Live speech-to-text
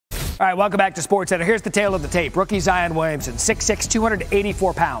All right, welcome back to SportsCenter. Here's the tale of the tape. Rookie Zion Williamson, 6'6",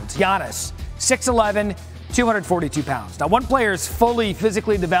 284 pounds. Giannis, 6'11", 242 pounds. Now, one player is fully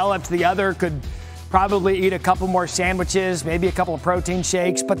physically developed. The other could probably eat a couple more sandwiches, maybe a couple of protein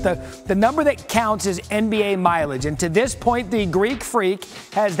shakes. But the number that counts is NBA mileage. And to this point, the Greek Freak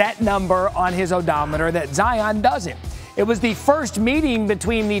has that number on his odometer that Zion doesn't. It was the first meeting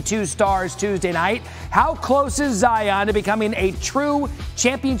between the two stars Tuesday night. How close is Zion to becoming a true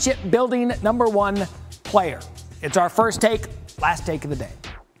championship-building #1 player? It's our first take, last take of the day.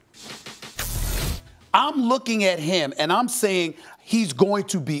 I'm looking at him, and I'm saying he's going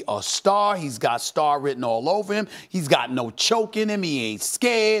to be a star. He's got star written all over him. He's got no choke in him. He ain't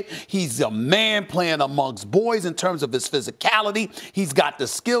scared. He's a man playing amongst boys in terms of his physicality. He's got the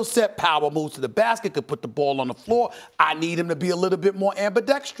skill set, power moves to the basket, could put the ball on the floor. I need him to be a little bit more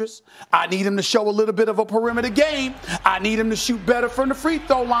ambidextrous. I need him to show a little bit of a perimeter game. I need him to shoot better from the free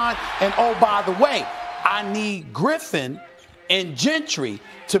throw line. And, oh, by the way, I need Griffin and Gentry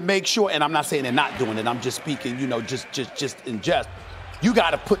to make sure, and I'm not saying they're not doing it, I'm just speaking, just in jest. You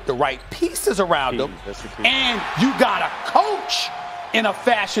got to put the right pieces around them, and you got to coach in a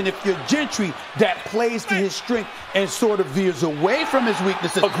fashion, if you're Gentry, that plays to his strength and sort of veers away from his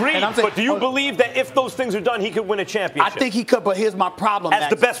weaknesses. Agreed, but do you believe that if those things are done, he could win a championship? I think he could, but here's my problem, As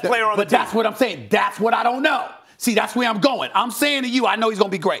Max. the best player on the team. But that's what I'm saying. That's what I don't know. See, that's where I'm going. I'm saying to you, I know he's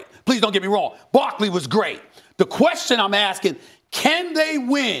going to be great. Please don't get me wrong. Barkley was great. The question I'm asking, can they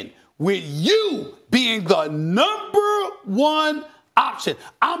win with you being the #1 option?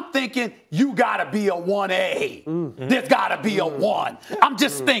 I'm thinking you got to be a 1A. Mm-hmm. There's got to be a 1. I'm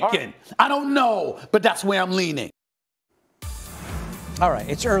just thinking. I don't know, but that's where I'm leaning. All right,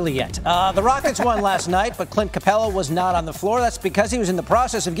 it's early yet. The Rockets won last night, but Clint Capela was not on the floor. That's because he was in the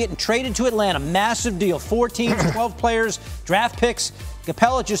process of getting traded to Atlanta. Massive deal. 4 teams, 12 players, draft picks.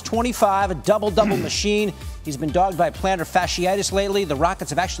 Capela just 25, a double-double machine. He's been dogged by plantar fasciitis lately. The Rockets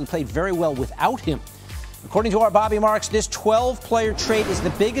have actually played very well without him. According to our Bobby Marks, this 12-player trade is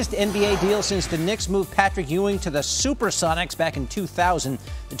the biggest NBA deal since the Knicks moved Patrick Ewing to the Supersonics back in 2000.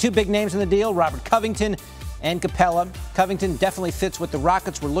 The two big names in the deal, Robert Covington and Capela. Covington definitely fits what the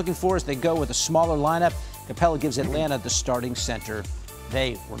Rockets were looking for as they go with a smaller lineup. Capela gives Atlanta the starting center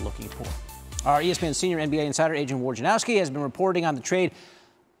they were looking for. Our ESPN senior NBA insider, Agent Wojnarowski, has been reporting on the trade.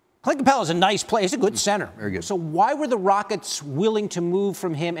 Clint Capela is a nice player. He's a good center. Very good. So why were the Rockets willing to move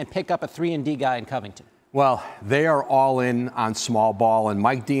from him and pick up a 3-and-D guy in Covington? Well, they are all in on small ball, and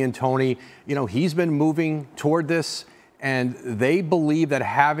Mike D'Antoni, he's been moving toward this, and they believe that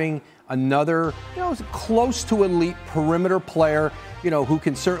having another, close to elite perimeter player, who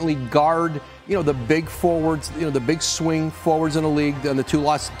can certainly guard, the big forwards, the big swing forwards in the league, on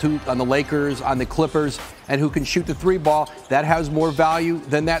on the Lakers, on the Clippers, and who can shoot the 3 ball, that has more value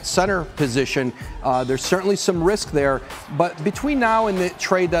than that center position. There's certainly some risk there, but between now and the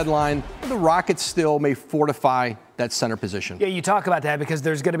trade deadline, the Rockets still may fortify that center position. Yeah, you talk about that because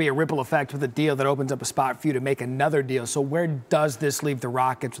there's going to be a ripple effect with a deal that opens up a spot for you to make another deal. So where does this leave the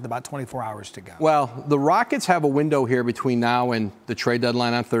Rockets with about 24 hours to go? Well, the Rockets have a window here between now and the trade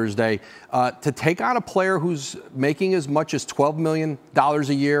deadline on Thursday to take on a player who's making as much as $12 million a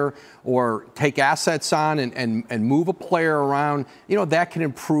year, or take assets on and move a player around. That can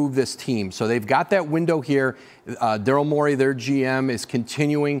improve this team. So they've got that window here. Daryl Morey, their GM, is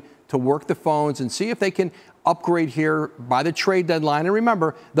continuing to work the phones and see if they can upgrade here by the trade deadline. And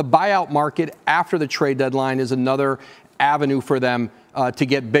remember, the buyout market after the trade deadline is another avenue for them to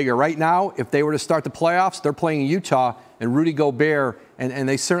get bigger. Right now, if they were to start the playoffs, they're playing Utah and Rudy Gobert, and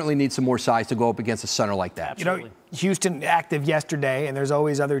they certainly need some more size to go up against a center like that. Absolutely. Houston active yesterday, and there's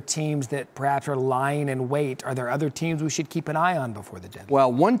always other teams that perhaps are lying in wait. Are there other teams we should keep an eye on before the deadline?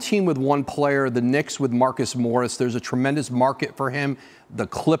 Well, one team with one player, the Knicks with Marcus Morris. There's a tremendous market for him. The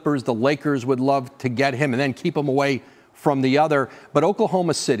Clippers, the Lakers would love to get him and then keep him away from the other. But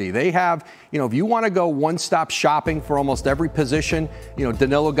Oklahoma City, they have, if you want to go one-stop shopping for almost every position,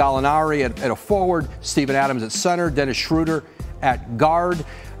 Danilo Gallinari at a forward, Steven Adams at center, Dennis Schroeder at guard.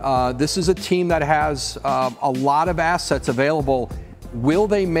 This is a team that has a lot of assets available. Will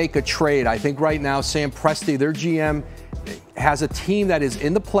they make a trade? I think right now Sam Presti, their GM, has a team that is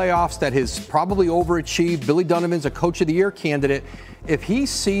in the playoffs that has probably overachieved. Billy Donovan's a Coach of the Year candidate. If he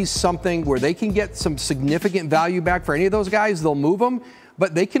sees something where they can get some significant value back for any of those guys, they'll move them.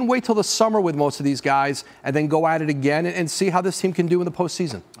 But they can wait till the summer with most of these guys and then go at it again and see how this team can do in the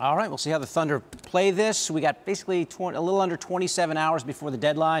postseason. All right, we'll see how the Thunder play this. We got basically a little under 27 hours before the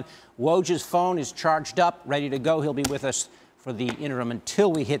deadline. Woj's phone is charged up, ready to go. He'll be with us for the interim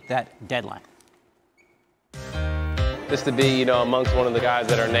until we hit that deadline. Just to be, amongst one of the guys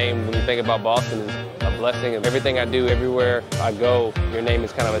that are named when you think about Boston is a blessing. And everything I do, everywhere I go, your name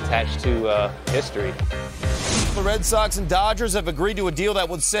is kind of attached to history. The Red Sox and Dodgers have agreed to a deal that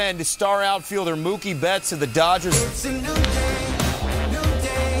would send star outfielder Mookie Betts to the Dodgers. It's a new day, new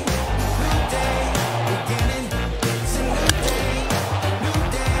day, new day, beginning. It's a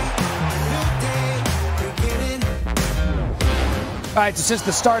new day, beginning. All right, so since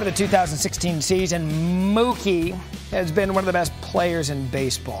the start of the 2016 season, Mookie has been one of the best players in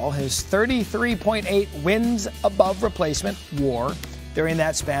baseball. His 33.8 wins above replacement WAR during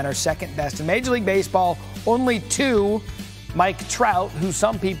that span are second best in Major League Baseball, only to Mike Trout, who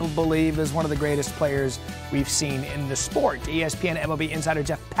some people believe is one of the greatest players we've seen in the sport. ESPN MLB insider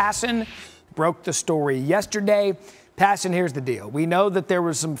Jeff Passan broke the story yesterday. Passan, here's the deal. We know that there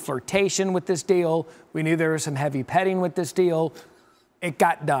was some flirtation with this deal. We knew there was some heavy petting with this deal. It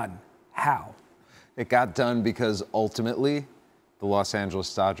got done. How? It got done because ultimately the Los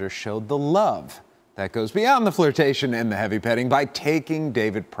Angeles Dodgers showed the love that goes beyond the flirtation and the heavy petting by taking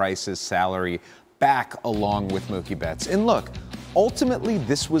David Price's salary back along with Mookie Betts. And look, ultimately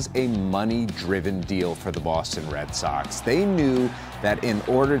this was a money-driven deal for the Boston Red Sox. They knew that in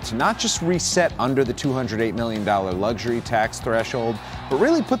order to not just reset under the $208 million luxury tax threshold, but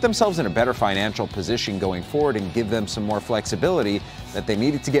really put themselves in a better financial position going forward and give them some more flexibility, that they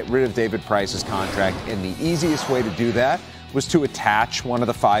needed to get rid of David Price's contract. And the easiest way to do that was to attach one of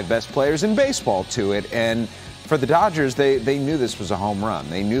the 5 best players in baseball to it. And for the Dodgers, they knew this was a home run.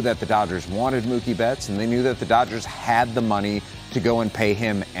 They knew that the Dodgers wanted Mookie Betts, and they knew that the Dodgers had the money to go and pay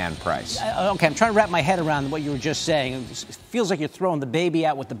him and Price. Okay, I'm trying to wrap my head around what you were just saying. It feels like you're throwing the baby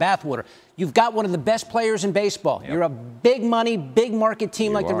out with the bathwater. You've got one of the best players in baseball. Yep. You're a big money, big market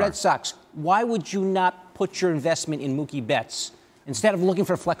team like the Red Sox. Why would you not put your investment in Mookie Betts instead of looking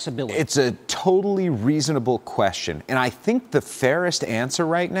for flexibility? It's a totally reasonable question. And I think the fairest answer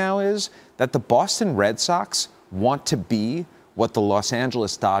right now is that the Boston Red Sox want to be what the Los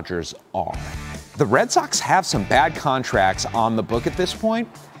Angeles Dodgers are. The Red Sox have some bad contracts on the book at this point,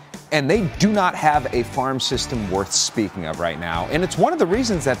 and they do not have a farm system worth speaking of right now. And it's one of the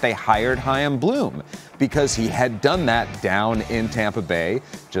reasons that they hired Chaim Bloom, because he had done that down in Tampa Bay,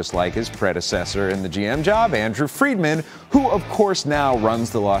 just like his predecessor in the GM job, Andrew Friedman, who of course now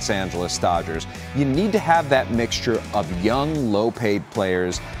runs the Los Angeles Dodgers. You need to have that mixture of young, low-paid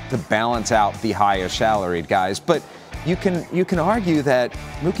players to balance out the higher salaried guys. But you can argue that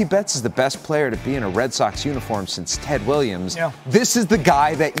Mookie Betts is the best player to be in a Red Sox uniform since Ted Williams. Yeah. This is the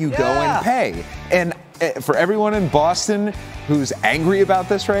guy that you go and pay. And for everyone in Boston who's angry about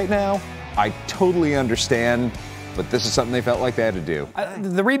this right now, I totally understand, but this is something they felt like they had to do.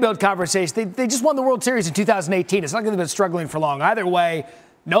 The rebuild conversation, they just won the World Series in 2018. It's not like they've been struggling for long. Either way,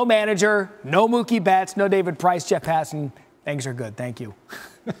 no manager, no Mookie Betts, no David Price, Jeff Passan. Things are good. Thank you.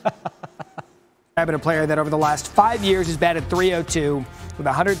 A player that over the last 5 years has batted .302 with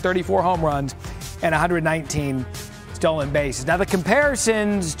 134 home runs and 119 stolen bases. Now, the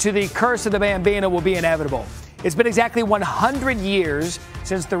comparisons to the curse of the Bambino will be inevitable. It's been exactly 100 years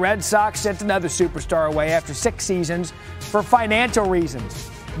since the Red Sox sent another superstar away after 6 seasons for financial reasons.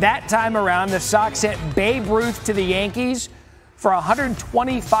 That time around, the Sox sent Babe Ruth to the Yankees for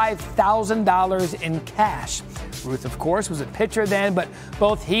 $125,000 in cash. Ruth, of course, was a pitcher then, but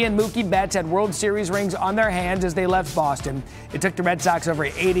both he and Mookie Betts had World Series rings on their hands as they left Boston. It took the Red Sox over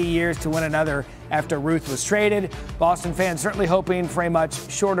 80 years to win another after Ruth was traded. Boston fans certainly hoping for a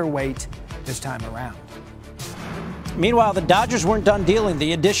much shorter wait this time around. Meanwhile, the Dodgers weren't done dealing.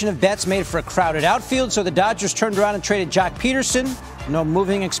 The addition of Betts made for a crowded outfield, so the Dodgers turned around and traded Jock Peterson. No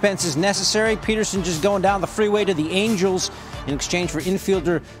moving expenses necessary. Peterson just going down the freeway to the Angels in exchange for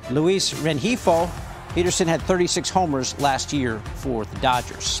infielder Luis Rengifo. Peterson had 36 homers last year for the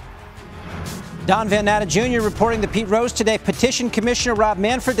Dodgers. Don Van Natta Jr. reporting that Pete Rose today petitioned Commissioner Rob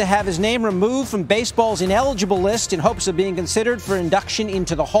Manfred to have his name removed from baseball's ineligible list in hopes of being considered for induction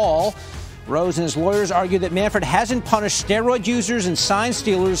into the Hall. Rose and his lawyers argue that Manfred hasn't punished steroid users and sign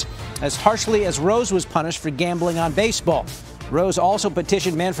stealers as harshly as Rose was punished for gambling on baseball. Rose also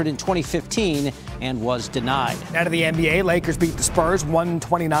petitioned Manfred in 2015 and was denied. Out of the NBA, Lakers beat the Spurs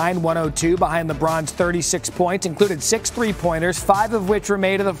 129-102 behind LeBron's 36 points, included 6 three-pointers, 5 of which were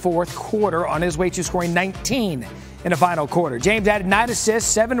made in the fourth quarter, on his way to scoring 19 in the final quarter. James added 9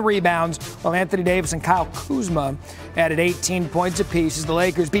 assists, 7 rebounds, while Anthony Davis and Kyle Kuzma added 18 points apiece as the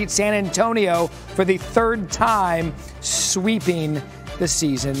Lakers beat San Antonio for the 3rd time, sweeping the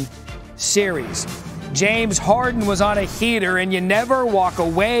season series. James Harden was on a heater, and you never walk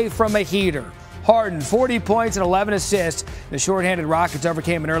away from a heater. Harden, 40 points and 11 assists. The shorthanded Rockets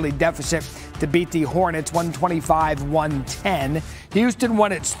overcame an early deficit to beat the Hornets 125-110. Houston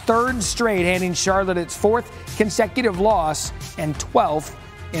won its third straight, handing Charlotte its fourth consecutive loss and 12th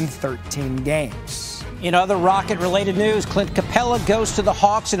in 13 games. In other Rocket-related news, Clint Capela goes to the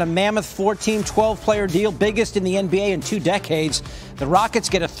Hawks in a mammoth 4-team, 12-player deal, biggest in the NBA in 2 decades. The Rockets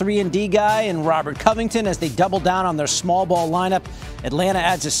get a 3-and-D guy in Robert Covington as they double down on their small ball lineup. Atlanta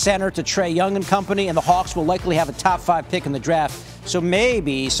adds a center to Trae Young and company, and the Hawks will likely have a top 5 pick in the draft. So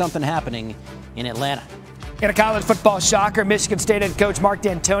maybe something happening in Atlanta. In a college football shocker, Michigan State head coach Mark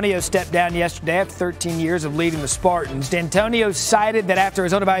D'Antonio stepped down yesterday after 13 years of leading the Spartans. D'Antonio cited that after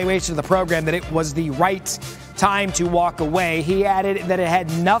his own evaluation of the program that it was the right time to walk away. He added that it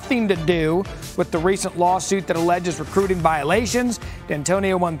had nothing to do with the recent lawsuit that alleges recruiting violations.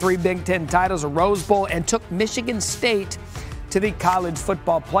 D'Antonio won 3 Big Ten titles, a Rose Bowl, and took Michigan State to the college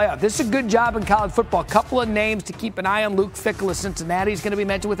football playoff. This is a good job in college football. A couple of names to keep an eye on. Luke Fickell of Cincinnati is going to be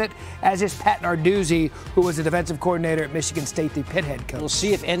mentioned with it, as is Pat Narduzzi, who was the defensive coordinator at Michigan State, the Pitt head coach. We'll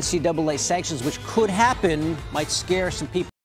see if NCAA sanctions, which could happen, might scare some people.